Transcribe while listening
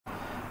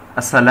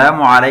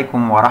السلام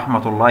عليكم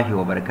ورحمة الله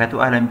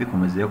وبركاته. أهلا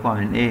بكم، ازيكم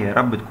عاملين ايه؟ يا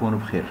رب تكونوا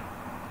بخير.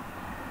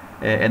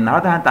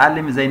 النهاردة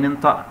هنتعلم ازاي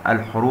ننطق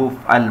الحروف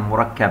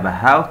المركبة.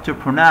 How to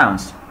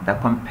pronounce the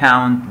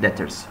compound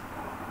letters.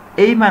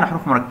 ايه معنى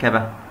حروف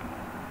مركبة؟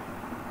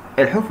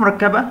 الحروف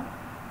مركبة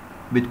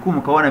بتكون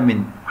مكونة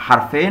من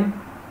حرفين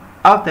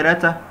أو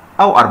 3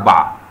 أو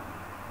 4.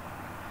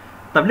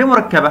 طب ليه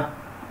مركبة؟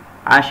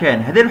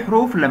 عشان هذه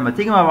الحروف لما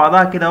تيجي مع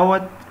بعضها كده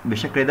اهوت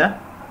بالشكل ده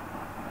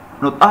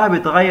نطقها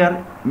بيتغير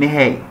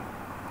نهائي.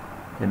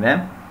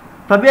 تمام؟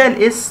 طبيعي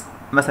الاس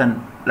مثلا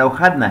لو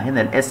خدنا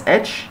هنا الاس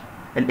اتش،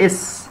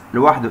 الاس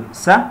لوحده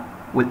س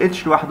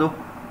والاتش لوحده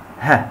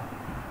ه،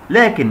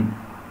 لكن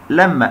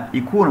لما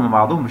يكونوا مع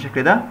بعضهم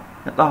بالشكل ده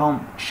نطقهم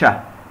ش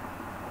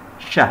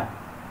ش.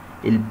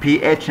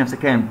 البي اتش نفس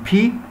الكلام،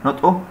 بي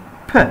نطقه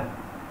ب،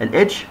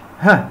 الاتش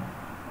ه.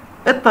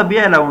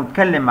 الطبيعي لو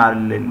نتكلم مع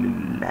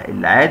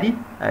العادي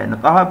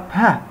نطقها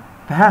به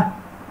به.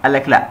 قال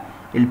لك لا،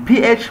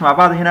 البي اتش مع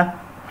بعض هنا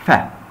ف.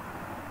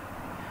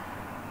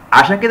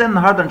 عشان كده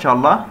النهارده ان شاء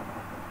الله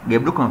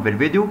جايب لكم في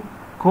الفيديو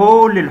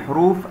كل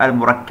الحروف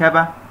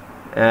المركبه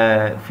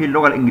في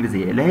اللغه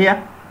الانجليزيه اللي هي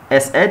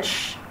اس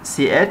اتش،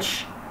 سي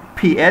اتش،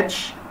 بي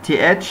اتش،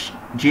 تي اتش،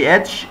 جي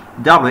اتش،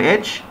 دبليو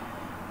اتش،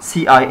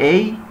 سي اي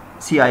اي،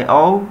 سي اي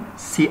او،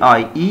 سي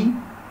اي اي،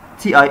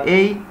 تي اي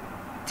اي،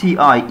 تي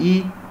اي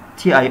اي،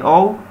 تي اي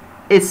او،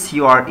 اس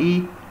يو ار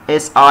اي،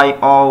 اس اي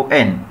او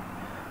ان.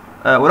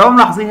 ولو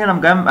ملاحظين هنا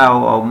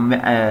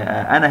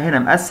انا هنا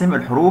مقسم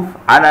الحروف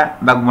على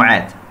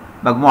مجموعات.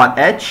 مجموعة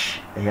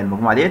اتش اللي هي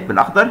المجموعة ديت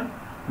بالاخضر،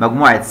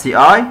 مجموعة سي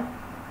اي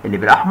اللي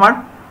بالاحمر،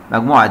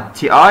 مجموعة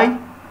تي اي،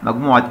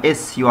 مجموعة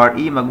اس يو ار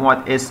اي، مجموعة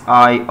اس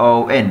اي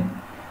او ان.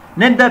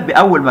 نبدأ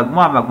بأول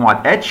مجموعة،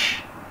 مجموعة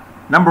اتش.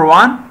 نمبر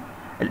 1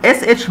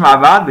 الاس اتش مع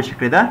بعض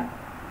بالشكل ده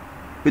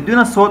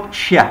يدونا صوت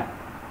ش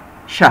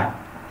ش.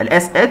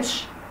 الاس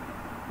اتش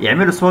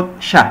يعملوا صوت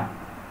ش.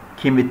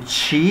 كلمة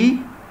شي،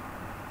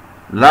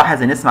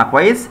 لاحظ نسمع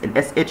كويس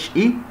الاس اتش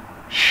اي،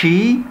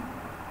 شي،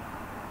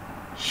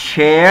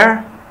 شير،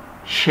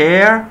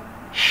 شير،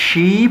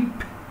 شيب،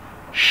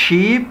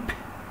 شيب،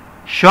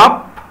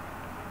 شوب،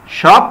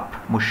 شوب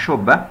مش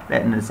شوبة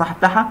لأن الصح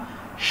بتاعها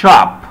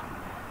شوب،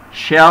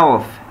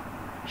 شيلف،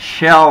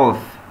 شيلف،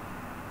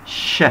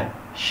 ش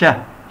ش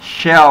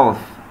شيلف،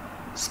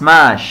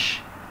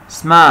 سماش،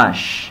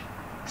 سماش،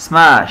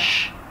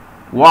 سماش،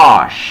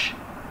 واش،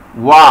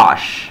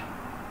 واش.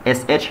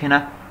 اس اتش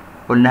هنا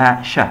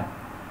قلناها ش.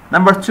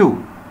 نمبر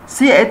 2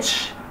 سي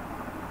اتش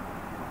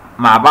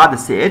مع بعض،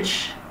 السي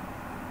اتش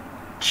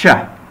تش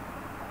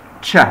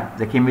تش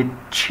زي كلمة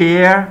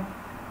chair،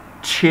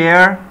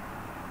 chair،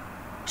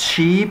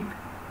 cheap،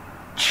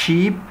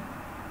 cheap،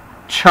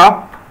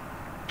 chop،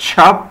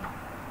 chop،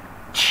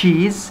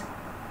 cheese،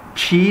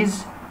 cheese،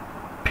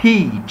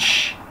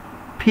 peach،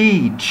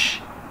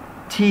 peach،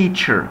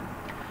 teacher.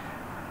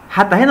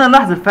 حتى هنا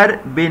نلاحظ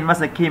الفرق بين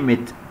مثلا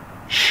كلمة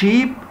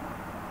sheep،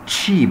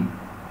 cheap،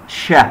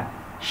 ش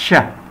ش،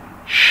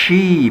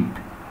 sheep،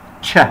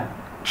 ش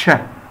ش،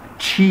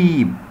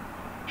 cheap،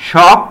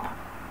 shop،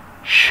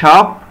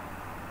 shop،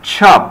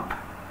 chop،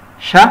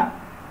 ش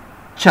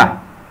ش.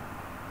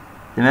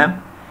 تمام؟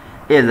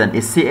 إذا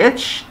السي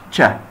اتش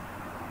ش.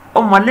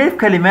 أمال ليه في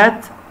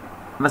كلمات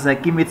مثلا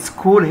كلمة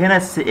سكول هنا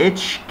السي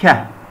اتش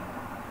ك،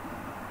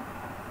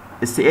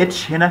 السي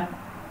اتش هنا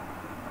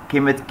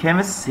كلمة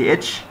كيمس سي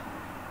اتش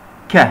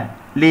ك،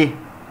 ليه؟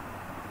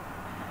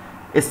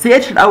 السي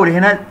اتش الأول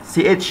هنا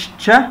سي اتش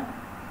ش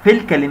في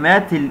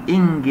الكلمات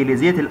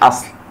الإنجليزية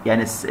الأصل،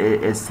 يعني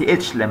السي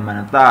اتش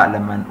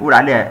لما نقول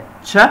عليها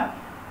ش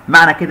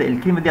معنى كده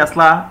الكلمة دي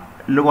أصلها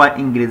لغة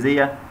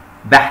إنجليزية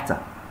بحتة.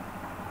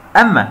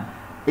 أما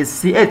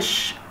السي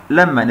اتش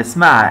لما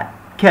نسمعها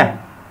ك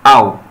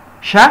أو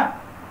ش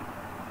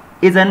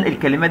إذا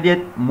الكلمات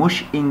ديت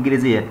مش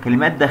إنجليزية،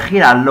 كلمات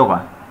دخيلة على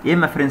اللغة، يا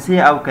إما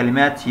فرنسية أو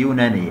كلمات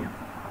يونانية.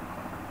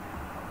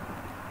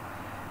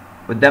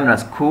 قدامنا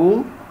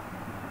سكول،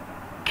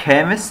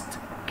 كيمست،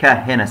 ك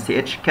هنا سي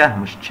اتش ك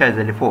مش تش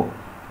زي اللي فوق،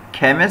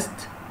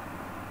 كيمست،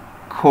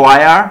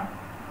 كواير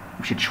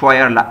مش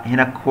تشواير لا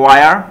هنا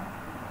كواير،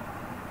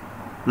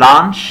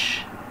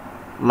 لانش،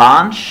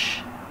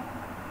 لانش،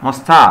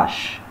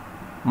 مستاش،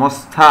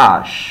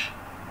 مستاش.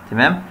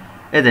 تمام؟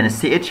 اذا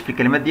السي اتش في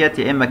الكلمات ديت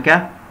يا اما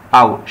ك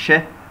او ش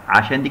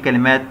عشان دي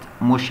كلمات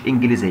مش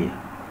انجليزيه.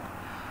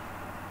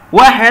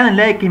 واحيانا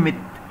نلاقي كلمه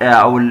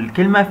او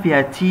الكلمه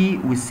فيها تي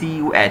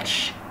وسي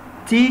واتش،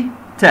 تي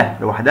ت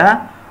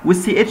لوحدها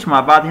والسي اتش مع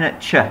بعض هنا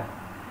ش.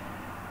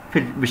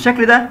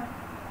 بالشكل ده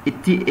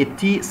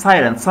التي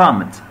سايلنت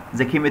صامت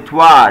زي كلمة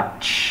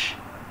واتش،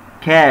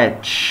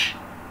 كاتش،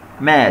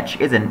 ماتش.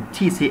 إذا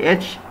تي سي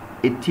اتش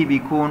التي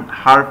بيكون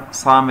حرف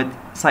صامت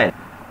سايلنت.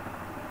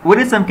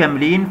 ولسه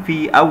مكملين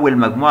في أول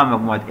مجموعة،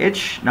 مجموعة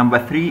اتش. نمبر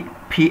 3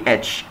 بي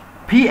اتش.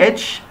 بي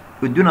اتش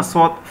يدونا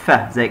صوت ف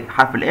زي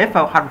حرف الاف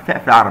أو حرف الفاء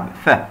في العربي،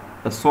 ف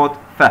الصوت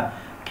ف.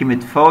 كلمة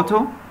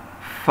فوتو،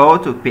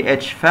 فوتو بي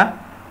اتش ف.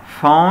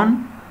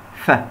 فون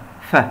ف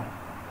ف،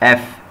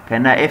 اف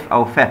كأنها اف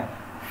أو ف.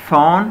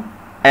 phone،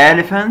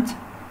 elephant،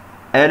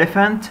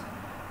 elephant،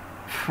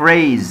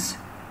 phrase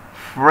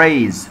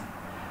phrase.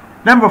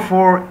 Number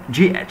 4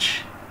 GH.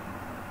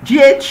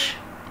 GH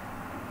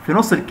في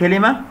نص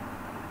الكلمة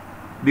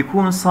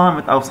بيكون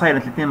صامت أو silent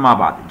الاثنين مع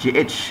بعض.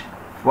 GH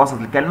في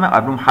وسط الكلمة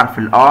قبلهم حرف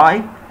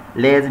الآي،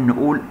 لازم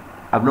نقول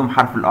قبلهم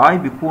حرف الآي،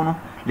 بيكونوا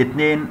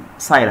الاثنين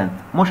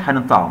silent، مش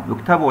هننطقهم،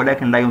 يكتبوا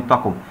ولكن لا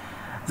ينطقوا.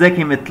 زي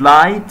كلمة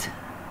light،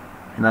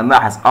 هنا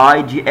نلاحظ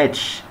IGH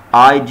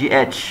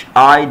IGH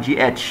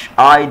IGH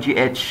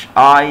IGH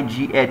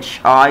IGH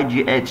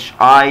IGH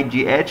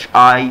IGH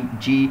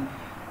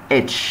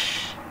IGH.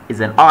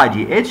 إذا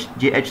IGH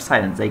GH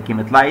silent زي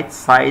كلمة light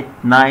sight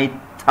night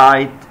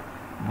tight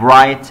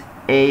bright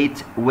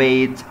eight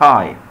wait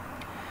high.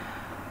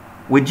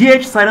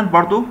 والGH silent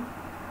برضو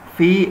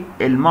في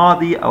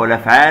الماضي أو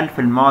الأفعال في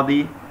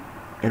الماضي،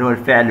 اللي هو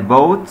الفعل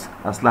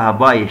bought أصلها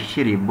buy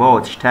يشتري،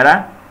 bought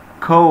اشترى،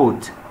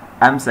 coat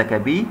أمسك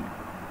به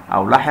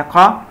أو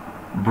لحق،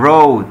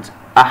 brought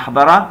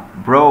أحضر،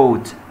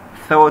 brought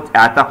thought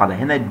اعتقد.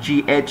 هنا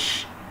GH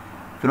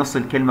في نص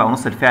الكلمة أو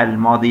نص الفعل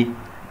الماضي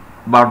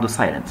برضو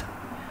silent.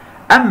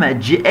 أما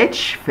GH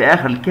في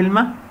آخر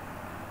الكلمة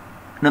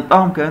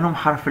ننطقهم كأنهم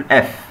حرف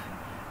الF،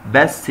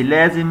 بس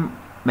لازم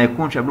ما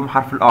يكونش قبلهم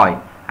حرف الI،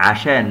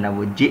 عشان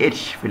لو GH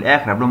في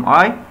الآخر قبلهم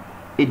I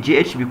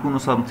الGH بيكونوا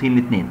صامتين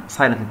الاثنين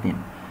silent الاثنين.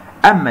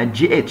 أما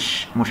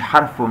GH مش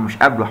حرف ومش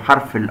قبله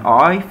حرف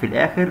الI في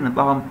الآخر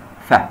ننطقهم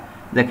ف،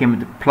 زي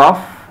كلمة bluff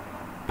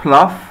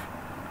bluff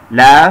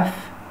laugh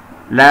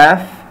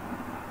laugh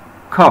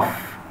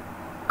cough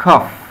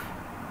cough.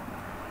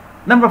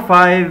 Number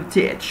 5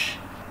 TH.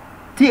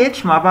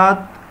 TH مع بعض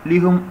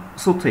ليهم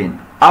صوتين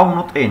أو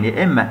نطقين،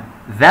 يا إما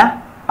ذا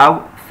أو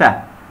ث.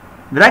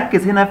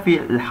 نركز هنا في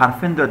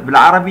الحرفين دول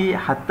بالعربي،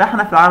 حتى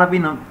احنا في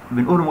العربي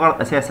بنقولهم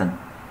غلط أساسا.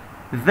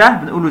 ذا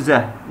بنقوله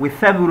ذا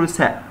والثا بنقوله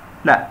سا،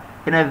 لا،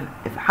 هنا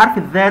في حرف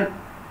الذال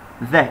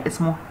ذا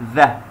اسمه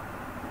ذا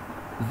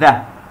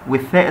ذا،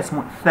 والثاء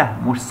اسمه ث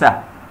مش س.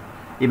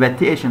 يبقى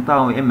تي اتش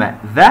نطقهم يا إما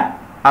ذا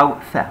أو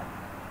ث.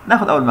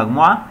 ناخد أول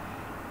مجموعة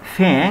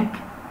think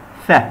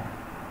ث.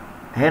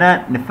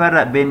 هنا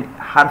نفرق بين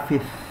حرف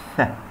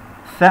ث،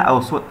 ث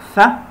أو صوت ث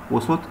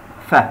وصوت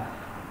ف.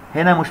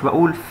 هنا مش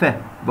بقول ف،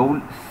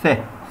 بقول ث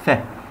ث.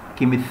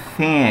 كلمة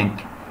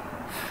think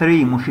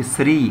 3 مش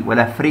 3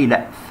 ولا فري،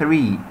 لا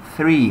 3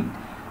 3.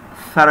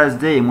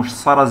 Thursday مش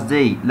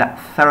Thursday، لا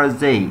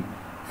Thursday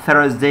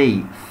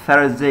Thursday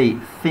Thursday.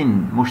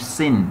 thin مش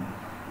sin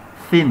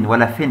thin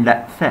ولا fin،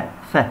 لا ث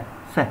ث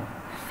ث.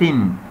 thin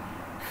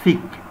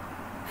thick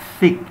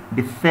thick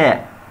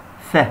بالثاء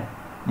ث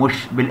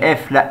مش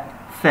بالاف، لا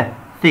ث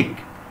thick.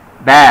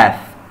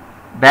 bath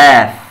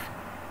bath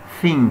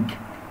think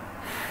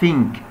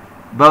think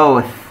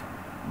both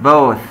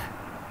both.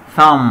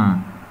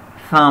 thumb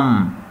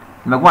thumb.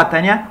 المجموعة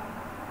الثانية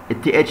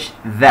التي اتش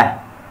ذا،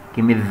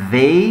 كلمة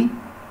they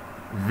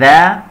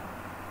the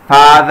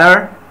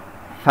father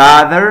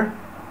father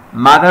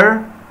mother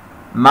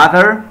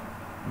mother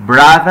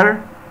brother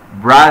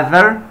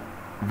brother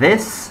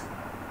this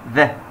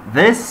the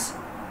this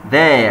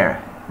there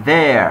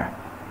there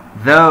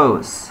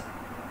those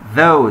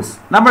those.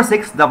 Number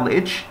 6 double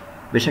H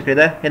بالشكل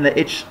ده. هنا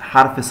H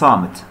حرف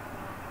صامت،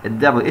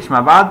 الدبل اتش مع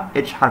بعض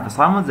اتش حرف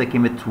صامت، زي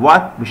كلمة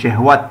وات مش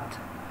هوت،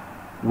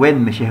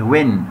 وين مش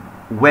هوين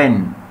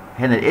وين.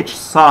 هنا الاتش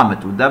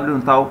صامت والدبليو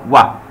نطقه و.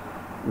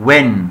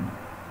 when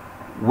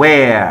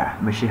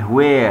where مش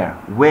where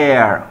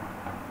where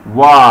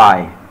why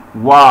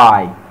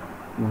why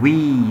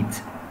weed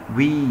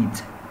weed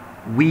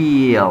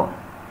wheel.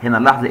 هنا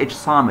نلاحظ الاتش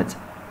صامت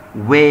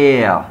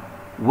whale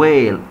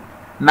whale.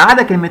 ما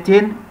عدا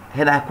كلمتين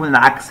هنا هيكون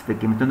العكس، في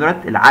الكلمتين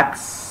دولت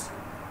العكس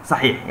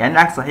صحيح. يعني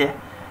العكس صحيح،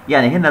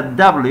 يعني هنا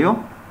الدبليو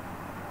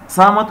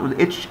صامت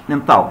والاتش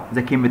ننطقه،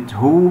 زي كلمة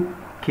هو،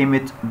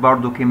 كلمة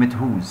برضو كلمة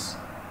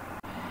whose.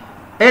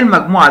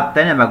 المجموعة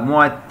الثانية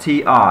مجموعة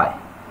تي اي.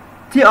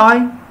 تي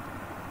اي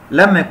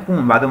لما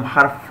يكون بعدهم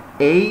حرف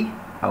A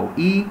أو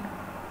E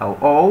أو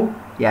O،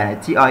 يعني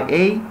تي اي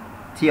A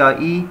تي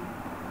اي E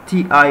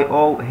تي اي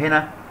O،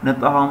 هنا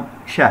ننطقهم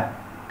ش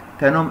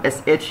كأنهم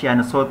اس اتش،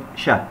 يعني صوت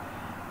ش.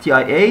 تي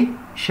اي A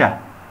ش،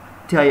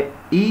 تي اي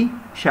E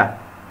ش،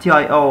 تي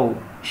اي O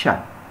ش.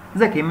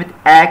 زي كلمة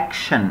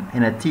action،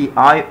 هنا تي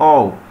اي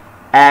O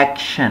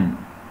action.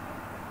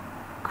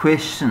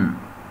 question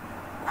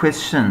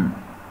question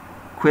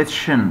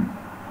question.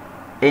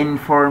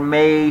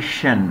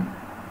 information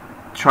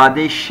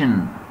tradition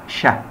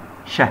ش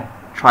ش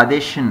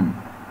tradition.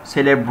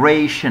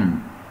 celebration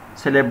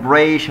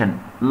celebration.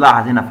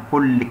 لاحظ هنا في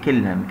كل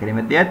كلمة من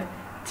الكلمات ديت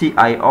تي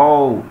اي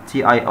او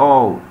تي اي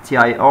او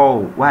تي اي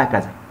او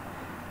وهكذا.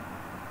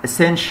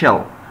 essential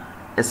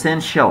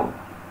essential.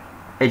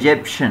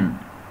 Egyptian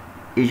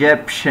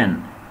Egyptian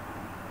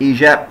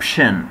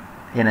Egyptian.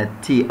 هنا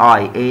تي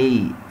اي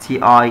اي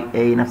تي اي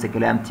اي نفس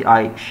الكلام تي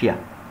اي شيا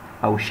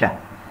او ش.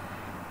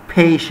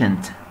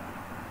 patient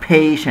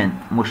patient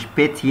مش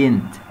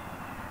patient،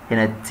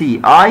 هنا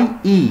تي اي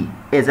اي،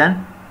 اذا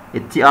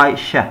التي اي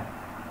ش.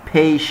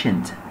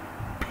 patient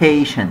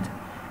patient.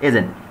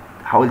 اذا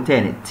هقول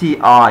تاني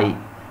تي اي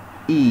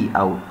اي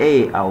او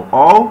اي او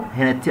او،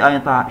 هنا التي اي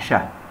نطقها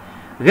شه.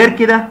 غير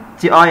كده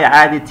تي اي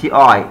عادي تي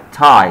اي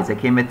تاي، زي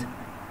كلمة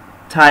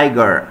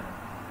تايجر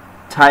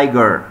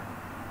تايجر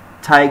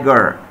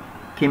تايجر،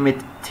 كلمة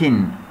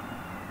تين.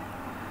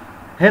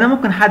 هنا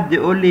ممكن حد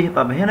يقول لي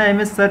طب هنا يا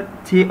مستر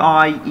تي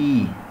اي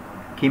اي،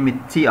 كلمة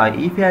تي اي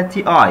اي فيها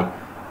تي اي،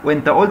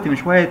 وانت قلت من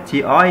شوية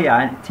تي اي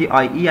يعني تي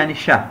اي اي يعني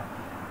شه،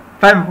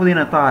 فالمفروض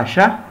هنا نطقها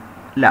شه.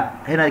 لا،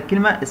 هنا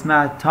الكلمة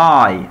اسمها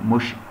تاي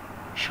مش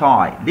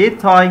شاي. ليه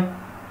تاي؟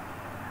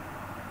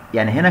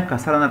 يعني هنا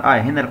كسرنا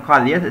الاي، هنا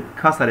القاعدة ديت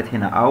اتكسرت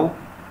هنا او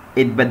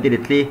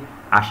اتبدلت. ليه؟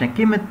 عشان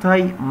كلمة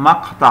تاي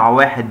مقطع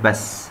واحد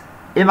بس.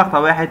 ايه مقطع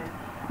واحد؟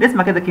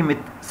 نسمع كده كلمة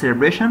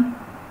celebration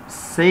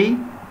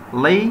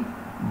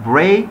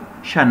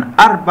celebration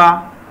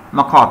 4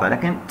 مقاطع،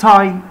 لكن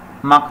تاي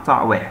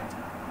مقطع واحد.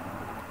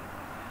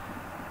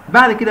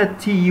 بعد كده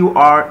تي يو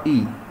ار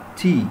اي،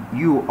 تي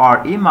يو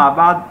ار اي مع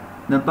بعض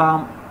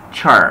ننطقهم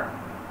تشر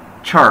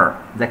تشر،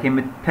 زي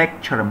كلمة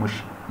picture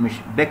مش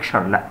picture،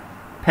 لا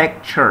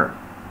picture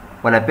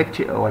ولا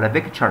picture ولا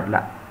picture،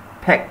 لا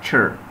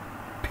picture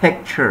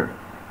picture.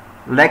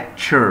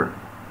 lecture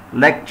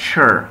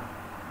lecture.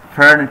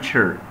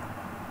 furniture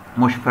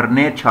مش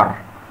furniture،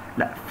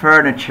 لا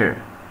furniture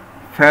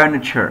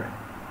furniture.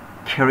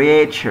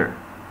 creature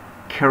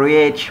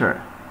creature.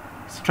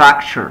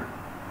 structure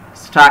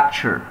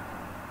structure.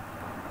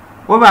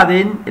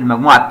 وبعدين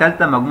المجموعة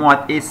الثالثة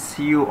مجموعة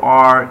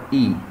SURE.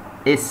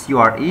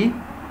 SURE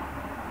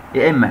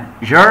يا إما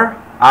جر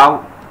أو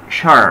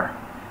شر.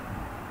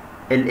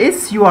 ال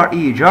SURE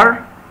جر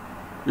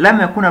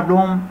لما يكون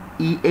قبلهم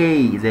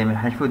EA، زي ما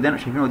احنا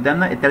شايفين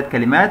قدامنا الثلاث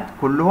كلمات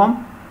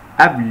كلهم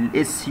قبل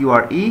ال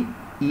SURE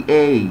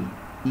EA.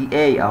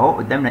 EA أهو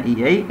قدامنا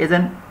EA،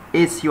 إذا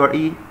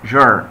SURE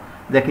جر.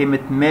 ده كلمة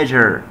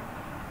measure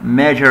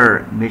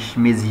measure مش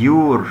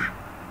مزيور،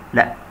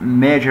 لا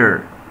measure.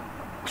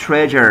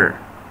 treasure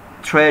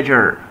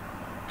treasure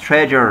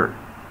treasure.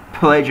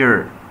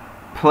 pleasure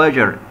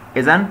pleasure.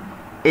 إذن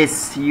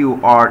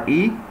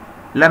SURE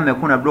لما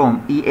يكون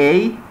قبلهم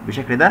EA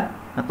بالشكل ده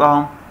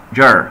نطقهم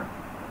جر.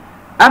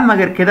 أما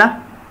غير كده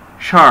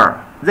شر،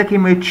 زي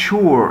كلمة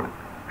sure.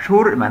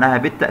 sure معناها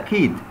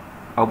بالتأكيد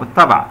أو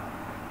بالطبع.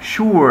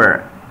 sure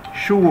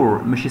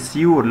sure مش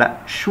سيور، لا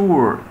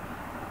sure.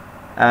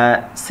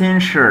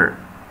 censure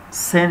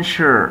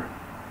censure.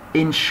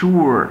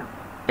 ensure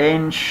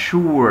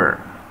ensure.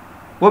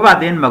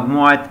 وبعدين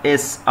مجموعة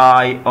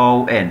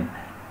SION.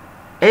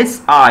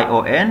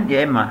 SION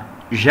يا إما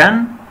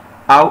جن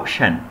أو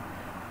شن.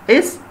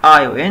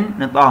 SION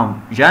نطقهم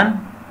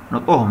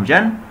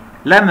جن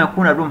لما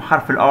يكون قبلهم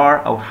حرف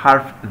الR أو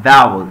حرف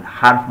vowel،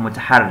 حرف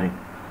متحرك.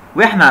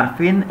 وإحنا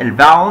عارفين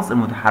الفاولز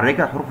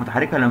المتحركة، الحروف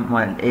المتحركة اللي هم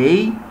ال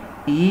A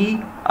E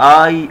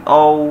I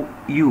O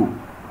U.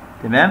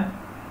 تمام؟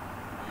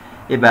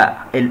 يبقى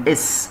ال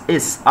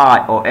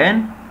SION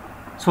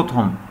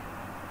صوتهم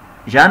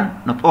جن،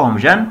 نطقهم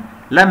جن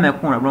لما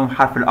يكون قبلهم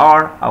حرف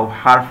الR أو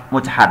حرف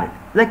متحرك،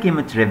 زي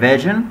كلمة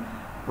revision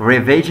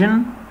revision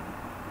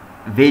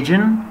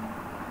vision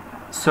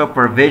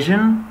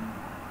supervision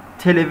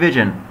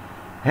television.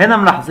 هنا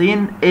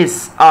ملاحظين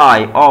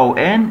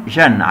SION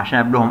جن عشان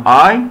قبلهم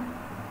I،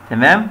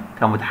 تمام،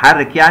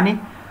 كمتحرك يعني،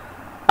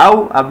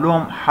 أو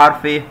قبلهم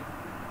حرف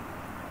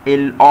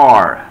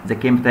R، زي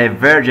كلمة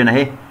virgin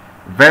أهي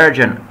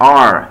virgin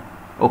R.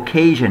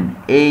 occasion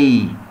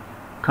A.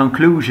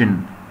 conclusion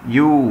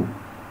U.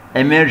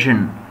 immersion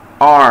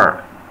R.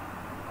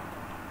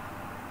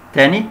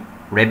 تاني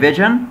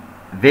revision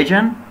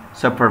vision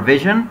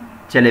supervision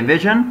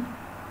television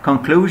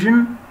conclusion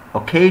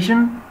occasion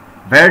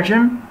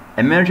virgin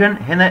immersion.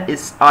 هنا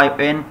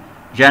SION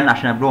جن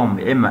عشان قبلهم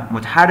يا إما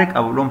متحرك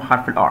أو قبلهم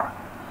حرف الR.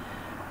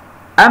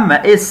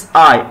 أما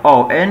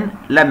SION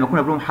لما يكون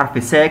قبلهم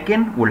حرف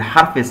ساكن،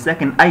 والحرف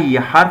الساكن أي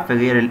حرف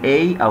غير ال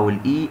A أو ال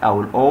E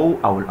أو ال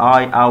O أو ال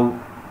I أو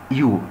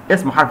U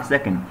اسمه حرف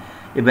ساكن.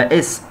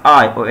 يبقى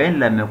SION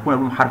لما يكون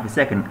قبلهم حرف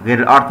ساكن غير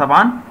ال R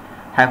طبعا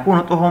هيكون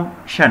نطقهم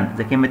شن،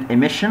 زي كلمة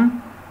emission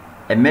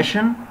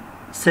emission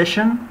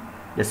session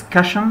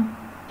discussion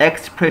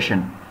expression.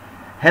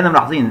 هنا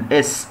ملاحظين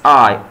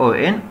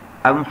SION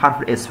قبلهم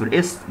حرف الاس،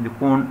 والاس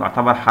بيكون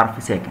يعتبر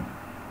حرف ساكن.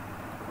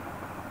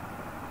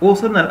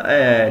 وصلنا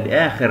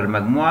لآخر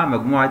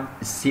مجموعة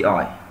السي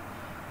اي.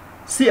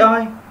 سي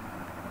اي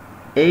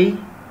A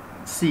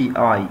سي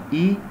اي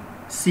اي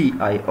سي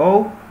اي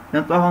او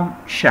ننطقهم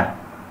شه.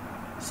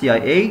 سي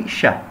اي اي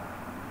شه،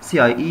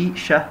 سي اي اي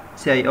شه،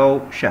 سي اي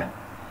او شه.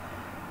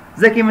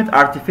 زي كلمة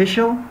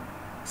artificial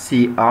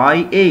سي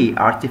اي اي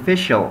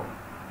artificial.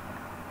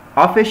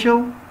 official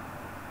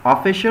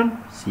official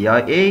سي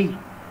اي اي.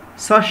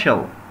 social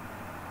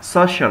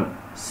social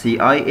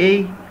سي اي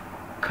اي.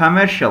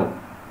 commercial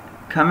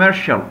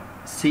commercial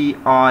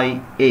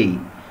CIA.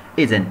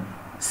 إذن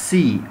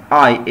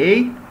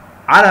CIA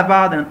على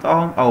بعض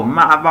ننطقهم أو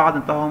مع بعض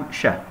ننطقهم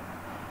شه.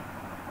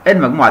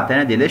 المجموعة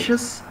الثانية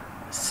delicious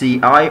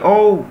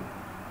CIO.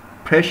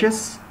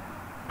 precious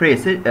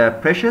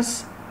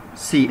precious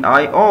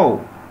CIO.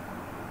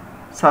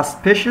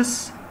 suspicious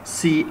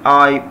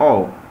CIO.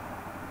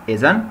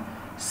 إذا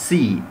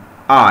سي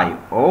اي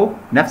او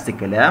نفس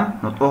الكلام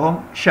نطقهم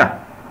ش.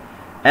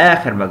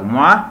 آخر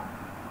مجموعة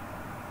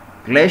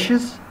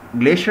glaciers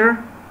glacier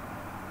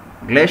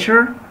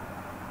glacier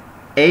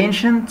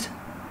ancient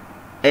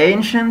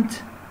ancient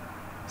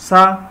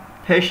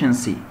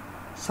sufficiency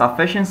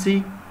sufficiency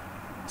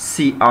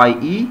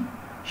CIE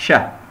ش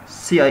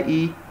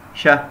CIE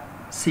ش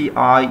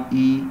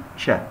CIE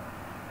ش.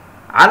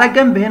 على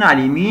الجنب هنا على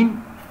اليمين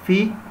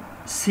في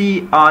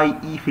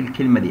CIE في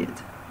الكلمة ديت،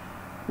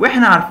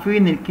 واحنا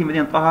عارفين ان الكلمة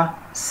دي نطقها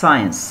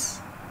science.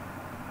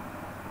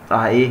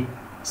 نطقها ايه؟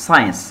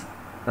 science.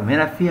 طب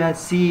هنا فيها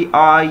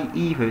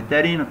CIE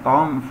فبالتالي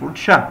نطقهم المفروض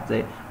ش،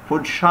 زي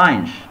المفروض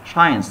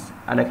shines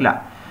قال لك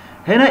لا.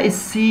 هنا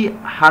السي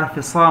حرف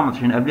صامت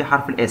عشان قبليه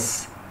حرف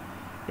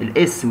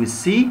الاس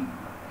والسي،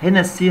 هنا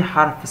السي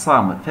حرف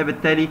صامت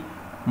فبالتالي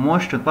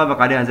مش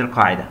تنطبق عليها هذه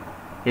القاعدة.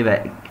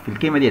 يبقى في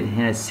الكلمة ديت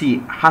هنا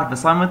السي حرف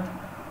صامت،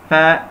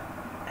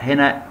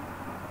 فهنا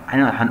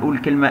هنقول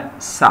كلمة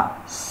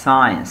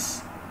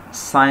science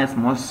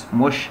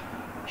مش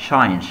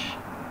shines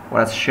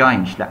ولا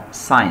shines، لا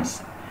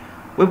science.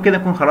 وبكده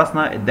نكون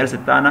خلصنا الدرس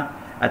بتاعنا.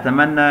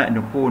 أتمنى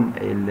نكون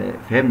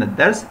فهمنا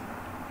الدرس.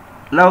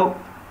 لو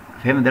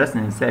فهمنا الدرس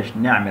ما ننساش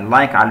نعمل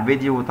لايك على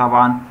الفيديو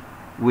طبعا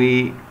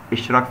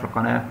واشتراك في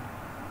القناة.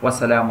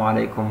 والسلام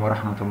عليكم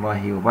ورحمة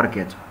الله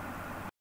وبركاته.